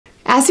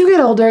As you get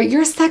older,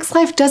 your sex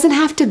life doesn't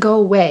have to go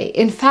away.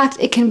 In fact,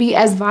 it can be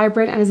as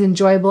vibrant and as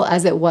enjoyable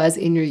as it was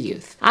in your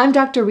youth. I'm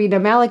Dr. Rena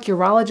Malik,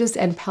 urologist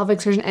and pelvic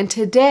surgeon, and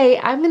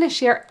today I'm going to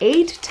share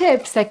 8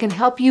 tips that can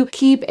help you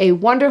keep a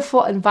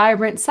wonderful and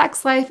vibrant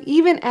sex life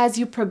even as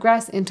you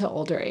progress into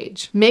older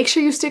age. Make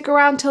sure you stick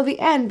around till the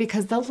end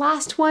because the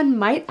last one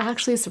might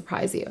actually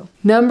surprise you.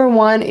 Number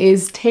 1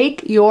 is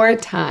take your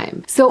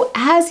time. So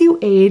as you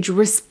age,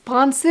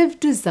 responsive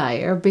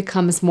desire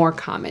becomes more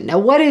common. Now,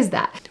 what is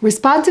that?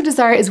 Responsive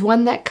desire is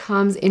one that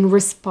comes in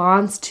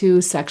response to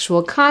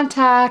sexual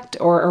contact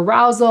or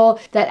arousal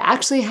that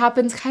actually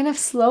happens kind of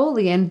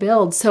slowly and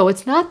builds. So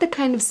it's not the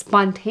kind of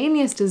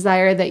spontaneous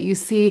desire that you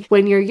see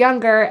when you're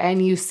younger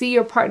and you see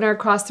your partner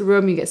across the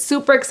room, you get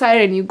super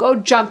excited and you go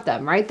jump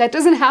them, right? That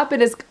doesn't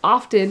happen as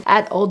often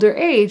at older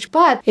age,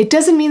 but it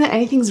doesn't mean that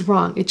anything's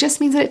wrong. It just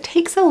means that it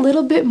takes a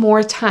little bit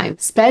more time.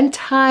 Spend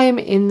time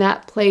in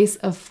that place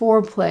of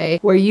foreplay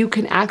where you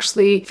can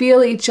actually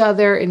feel each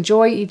other,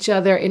 enjoy each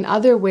other in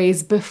other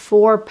ways before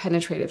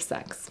penetrative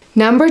sex.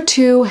 Number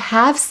 2,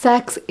 have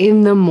sex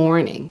in the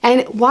morning.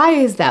 And why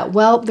is that?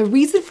 Well, the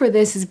reason for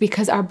this is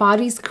because our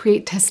bodies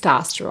create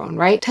testosterone,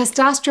 right?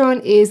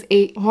 Testosterone is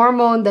a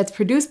hormone that's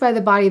produced by the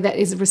body that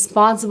is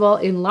responsible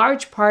in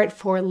large part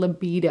for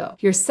libido.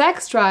 Your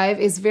sex drive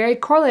is very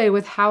correlated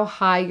with how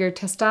high your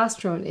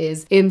testosterone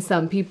is in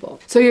some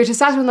people. So your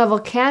testosterone level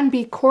can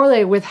be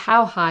correlated with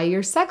how high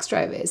your sex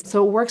drive is.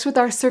 So it works with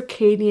our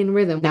circadian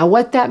rhythm. Now,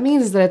 what that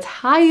means is that it's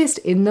highest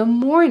in the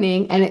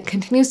morning and it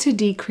continues to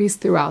decrease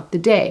throughout the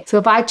day. So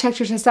if I checked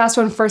your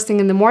testosterone first thing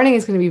in the morning,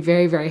 it's going to be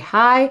very, very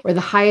high, or the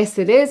highest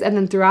it is, and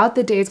then throughout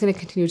the day, it's going to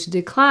continue to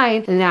decline,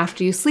 and then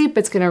after you sleep,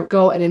 it's going to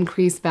go and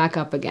increase back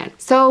up again.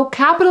 So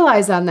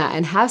capitalize on that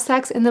and have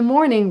sex in the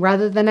morning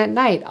rather than at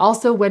night.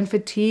 Also, when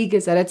fatigue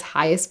is at its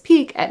highest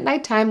peak at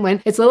nighttime,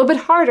 when it's a little bit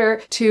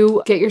harder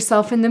to get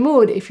yourself in the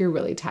mood if you're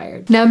really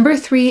tired. Number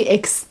 3,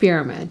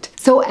 experiment.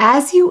 So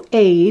as you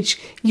age,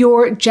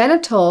 your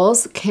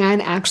genitals can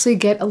actually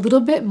get a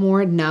little bit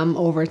more numb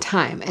over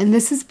time. And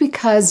this is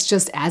because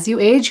just as you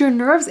age, your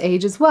nerves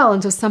age as well.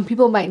 And so some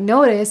people might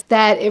notice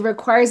that it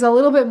requires a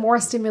little bit more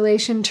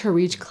stimulation to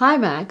reach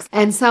climax.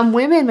 And some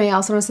women may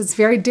also notice it's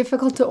very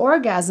difficult to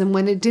orgasm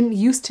when it didn't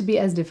used to be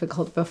as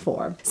difficult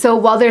before. So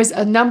while there's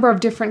a number of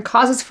different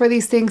causes for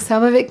these things,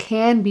 some of it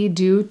can be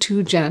due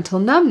to genital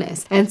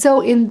numbness. And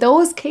so in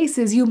those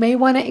cases, you may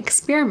want to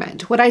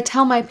experiment. What I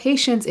tell my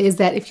patients is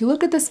that if you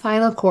look at the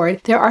spinal cord,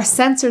 there are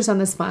sensors on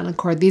the spinal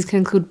cord. These can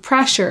include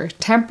pressure,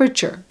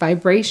 temperature,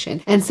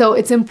 vibration. And so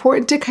it's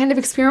important to kind of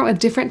experiment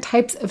with different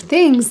types of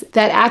things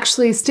that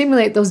actually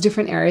stimulate those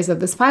different areas of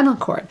the spinal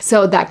cord.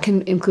 So that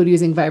can include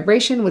using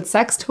vibration with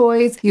sex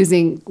toys,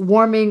 using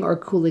warming or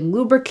cooling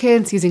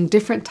lubricants, using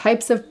different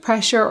types of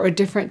pressure or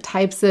different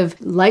types of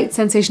light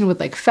sensation with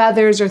like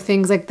feathers or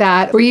things like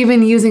that, or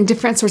even using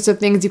different sorts of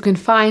things you can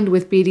find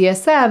with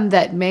BDSM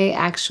that may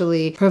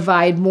actually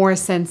provide more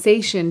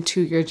sensation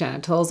to your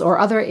genitals or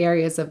other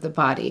areas of the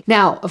body.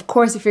 Now, of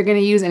course, if you're going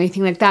to use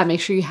anything like that,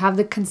 make sure you have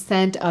the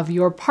consent of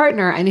your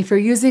partner. And if you're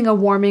using a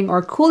warming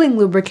or cooling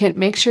lubricant,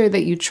 make sure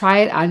that you try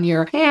it on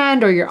your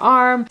hand or your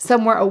arm,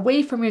 somewhere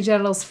away from your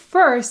genitals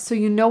first, so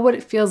you know what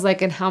it feels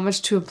like and how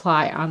much to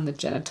apply on the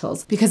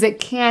genitals, because it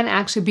can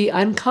actually be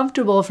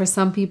uncomfortable for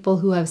some people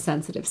who have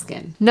sensitive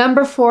skin.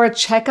 Number 4,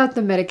 check out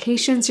the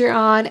medications you're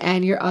on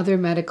and your other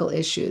medical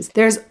issues.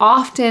 There's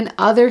often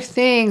other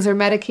things or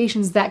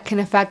medications that can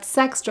affect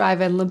sex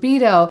drive and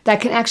libido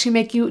that can actually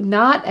make you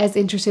not as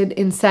interested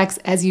in sex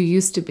as you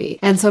used to be.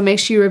 And so make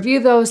sure you review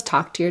those,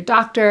 talk to your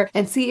doctor,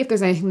 and see if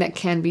there's anything that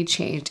can be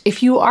changed.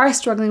 If you are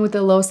struggling with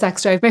a low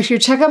sex drive, make sure you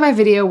check out my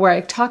video where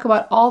I talk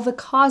about all the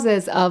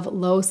causes of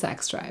low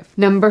sex drive.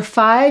 Number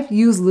 5,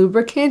 use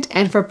lubricant,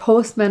 and for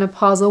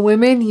postmenopausal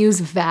women, use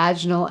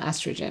vaginal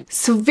estrogen.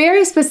 So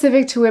very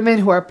specific to women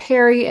who are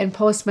peri and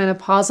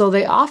postmenopausal,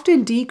 they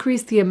often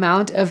decrease the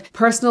amount of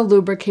personal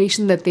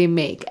lubrication that they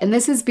make. And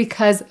this is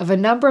because of a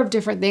number of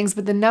different things,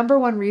 but the number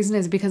one reason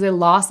is because a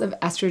loss of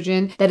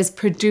estrogen that is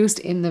produced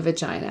in the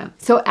vagina.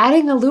 So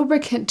adding a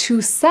lubricant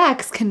to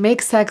sex can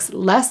make sex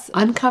less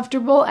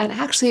uncomfortable and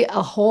actually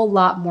a whole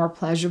lot more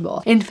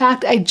pleasurable. In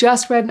fact, I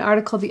just read an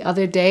article the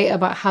other day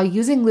about how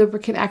using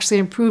lubricant actually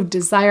improved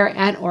desire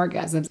and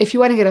orgasms. If you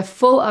want to get a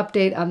full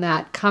update on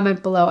that,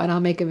 comment below and I'll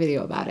make a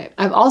video about it.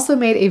 I've also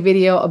made a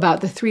video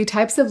about the 3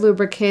 types of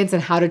lubricants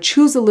and how to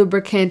choose a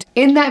lubricant.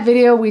 In that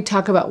video, we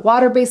talk about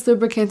water-based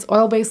lubricants,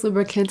 oil-based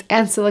lubricants,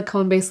 and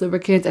silicone-based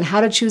lubricants and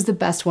how to choose the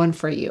best one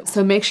for you.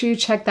 So make sure you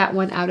check that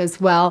one out as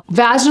well.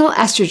 Vaginal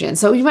estrogen.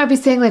 So you might be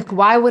saying like,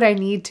 why would I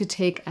need to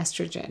take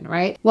estrogen,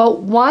 right? Well,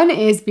 one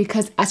is is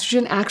because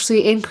estrogen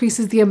actually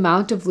increases the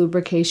amount of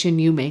lubrication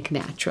you make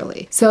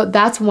naturally. So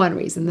that's one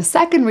reason. The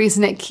second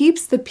reason, it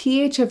keeps the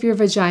pH of your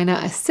vagina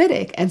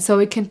acidic, and so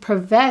it can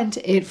prevent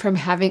it from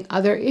having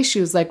other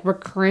issues like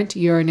recurrent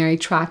urinary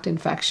tract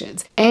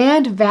infections.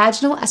 And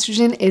vaginal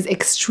estrogen is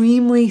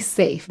extremely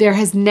safe. There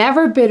has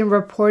never been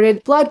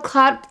reported blood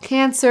clot,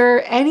 cancer,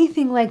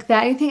 anything like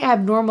that, anything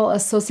abnormal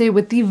associated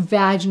with the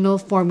vaginal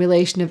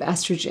formulation of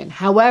estrogen.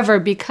 However,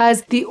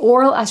 because the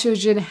oral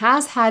estrogen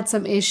has had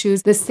some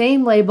issues, the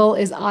same label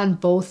is on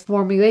both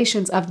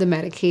formulations of the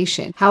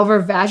medication. However,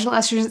 vaginal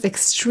estrogen is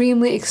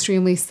extremely,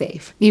 extremely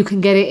safe. You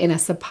can get it in a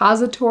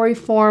suppository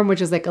form,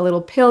 which is like a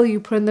little pill you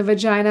put in the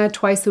vagina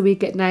twice a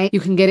week at night. You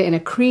can get it in a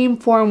cream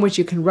form, which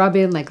you can rub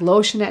in like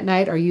lotion at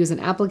night or use an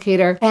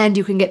applicator. And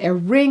you can get a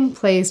ring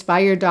placed by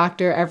your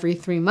doctor every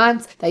 3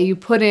 months that you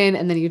put in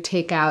and then you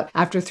take out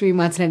after 3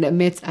 months, and it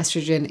emits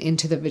estrogen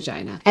into the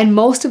vagina. And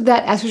most of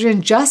that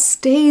estrogen just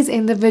stays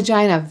in the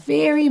vagina.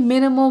 Very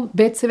minimal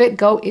bits of it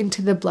go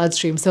into the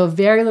bloodstream. So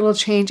very little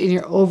change in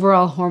your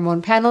overall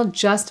hormone panel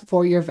just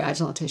for your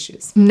vaginal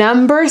tissues.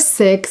 Number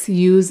 6,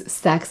 use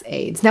sex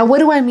aids. Now, what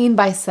do I mean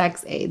by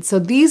sex aids? So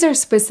these are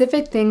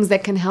specific things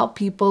that can help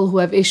people who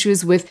have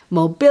issues with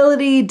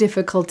mobility,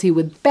 difficulty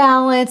with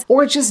balance,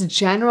 or just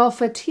general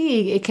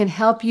fatigue. It can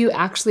help you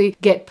actually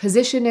get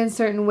positioned in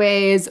certain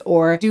ways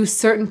or do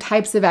certain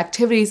types of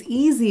activities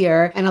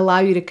easier and allow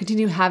you to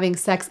continue having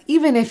sex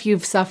even if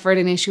you've suffered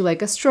an issue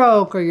like a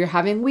stroke or you're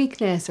having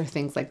weakness or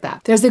things like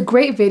that. There's a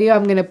great video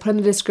I'm going to put in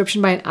the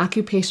description by an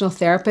occupational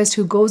therapist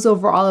who goes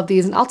over all of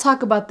these, and I'll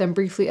talk about them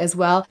briefly as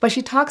well, but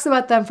she talks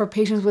about them for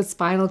patients with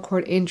spinal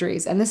cord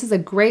injuries. And this is a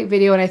great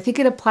video, and I think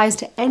it applies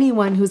to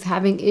anyone who's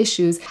having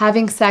issues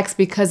having sex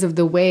because of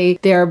the way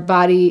their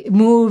body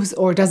moves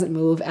or doesn't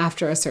move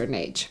after a certain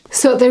age.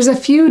 So there's a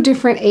few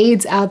different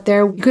aids out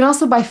there. You can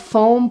also buy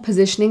foam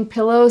positioning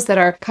pillows that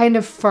are kind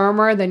of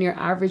firmer than your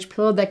average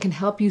pillow that can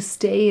help you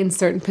stay in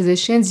certain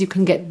positions. You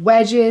can get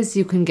wedges,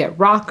 you can get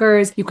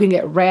rockers, you can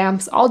get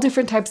ramps, all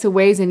different types of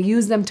ways, and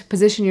use them to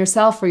position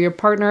yourself or your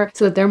partner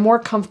so that they're more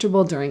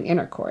comfortable during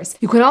intercourse.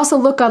 You can also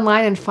look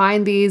online and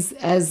find these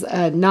as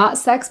not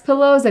sex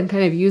pillows and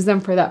kind of use them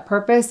for that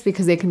purpose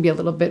because they can be a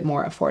little bit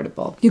more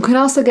affordable. You can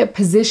also get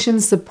position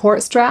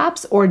support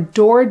straps or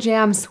door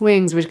jamb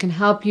swings, which can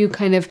help you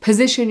kind of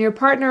position your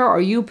partner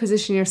or you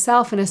position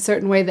yourself in a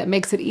certain way that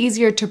makes it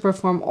easier to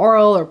perform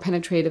oral or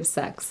penetrative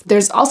sex.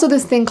 There's also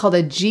this thing called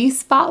a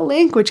G-spot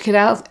link, which can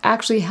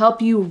actually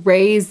help you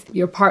raise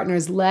your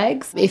partner's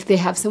legs if they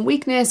have some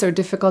weakness or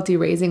difficulty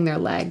raising their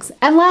legs.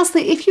 And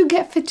lastly, if you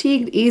get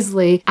fatigued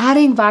easily,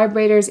 adding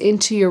vibrators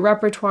into your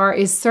repertoire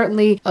is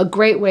certainly a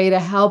great way to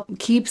help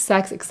keep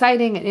sex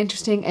exciting and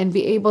interesting and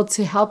be able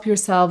to help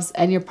yourselves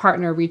and your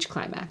partner reach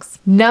climax.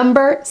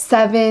 Number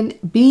 7,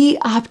 be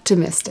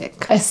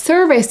optimistic. A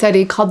survey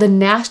study called the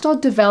National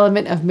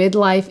Development of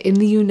Midlife in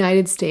the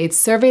United States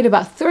surveyed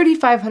about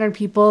 3,500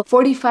 people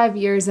 45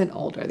 years and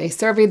older. They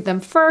surveyed them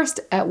first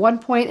at one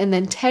point and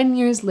then 10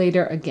 years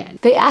later again.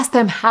 They asked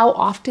them how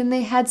often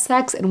they had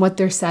sex and what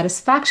their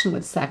satisfaction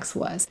with sex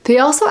was. They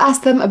also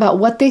asked them about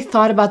what they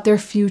thought about their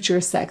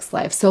future sex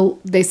life. So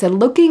they said,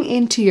 looking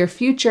into your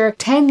future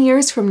 10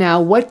 years from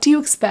now, what do you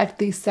expect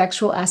the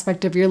sexual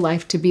aspect of your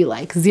life to be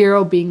like?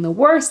 0 being the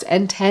worst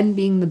and 10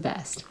 being the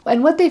best.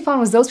 And what they found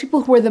was those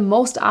people who were the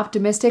most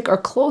optimistic or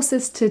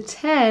closest to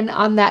 10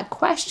 on that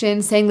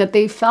question, saying that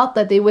they felt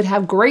that they would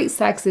have great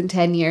sex in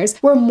 10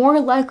 years, were more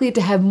likely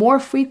to have more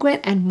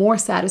frequent and more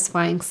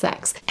satisfying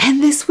sex.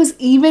 And this was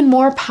even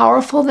more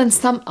powerful than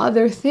some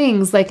other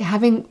things like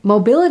having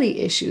mobility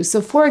issues.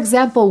 So for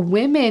example,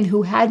 women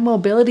who had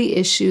mobility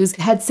issues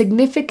had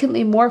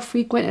significantly more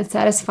frequent and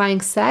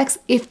satisfying sex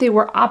if they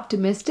were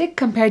optimistic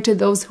compared to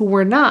those who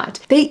were not.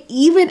 They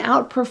even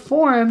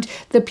outperformed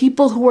the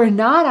people who were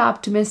not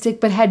optimistic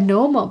but had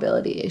no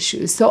mobility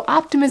issues. So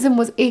optimism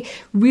was a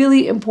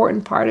really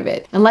important part of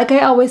it. And like I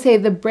always say,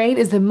 the brain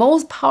is the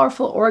most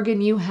powerful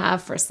organ you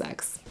have for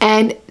sex.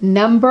 And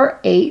number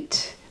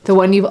 8, the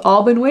one you've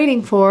all been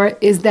waiting for,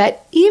 is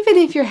that even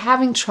if you're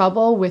having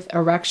trouble with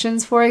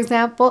erections, for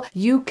example,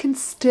 you can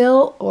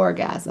still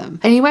orgasm.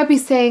 And you might be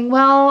saying,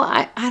 well,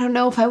 I don't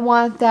know if I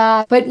want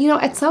that. But you know,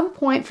 at some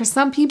point, for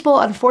some people,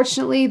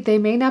 unfortunately, they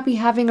may not be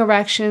having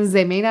erections,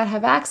 they may not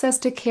have access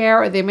to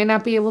care, or they may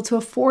not be able to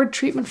afford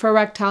treatment for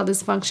erectile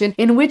dysfunction,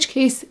 in which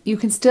case you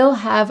can still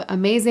have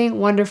amazing,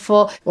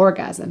 wonderful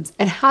orgasms.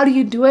 And how do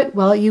you do it?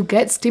 Well, you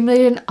get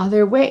stimulated in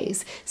other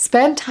ways.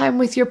 Spend time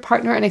with your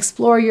partner and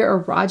explore your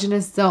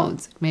erogenous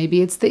zones.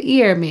 Maybe it's the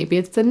ear, maybe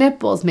it's the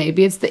nipple,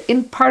 maybe it's the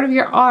in part of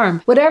your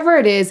arm. Whatever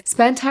it is,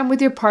 spend time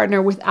with your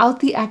partner without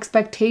the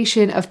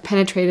expectation of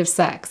penetrative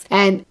sex.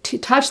 And to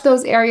touch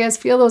those areas,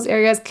 feel those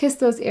areas, kiss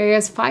those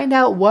areas, find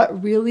out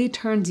what really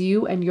turns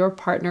you and your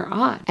partner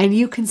on. And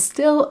you can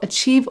still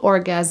achieve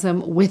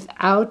orgasm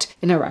without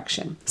an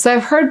erection. So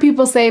I've heard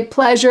people say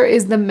pleasure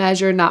is the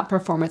measure, not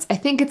performance. I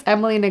think it's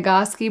Emily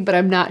Nagoski, but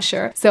I'm not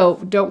sure. So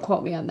don't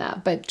quote me on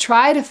that. But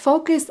try to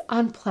focus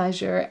on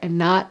pleasure and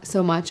not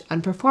so much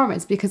on performance.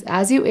 performance, because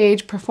as you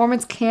age,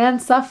 performance can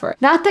suffer.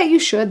 Not that you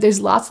should, there's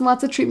lots and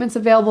lots of treatments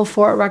available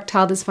for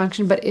erectile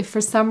dysfunction, but if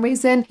for some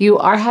reason you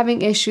are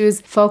having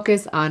issues,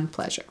 focus on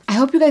pleasure. I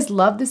hope you guys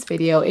loved this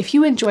video. If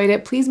you enjoyed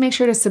it, please make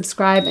sure to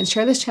subscribe and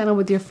share this channel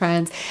with your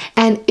friends.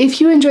 And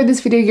if you enjoyed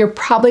this video, you're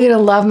probably gonna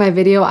love my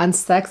video on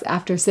sex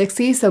after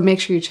 60, so make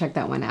sure you check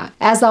that one out.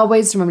 As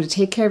always, remember to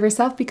take care of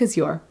yourself because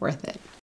you're worth it.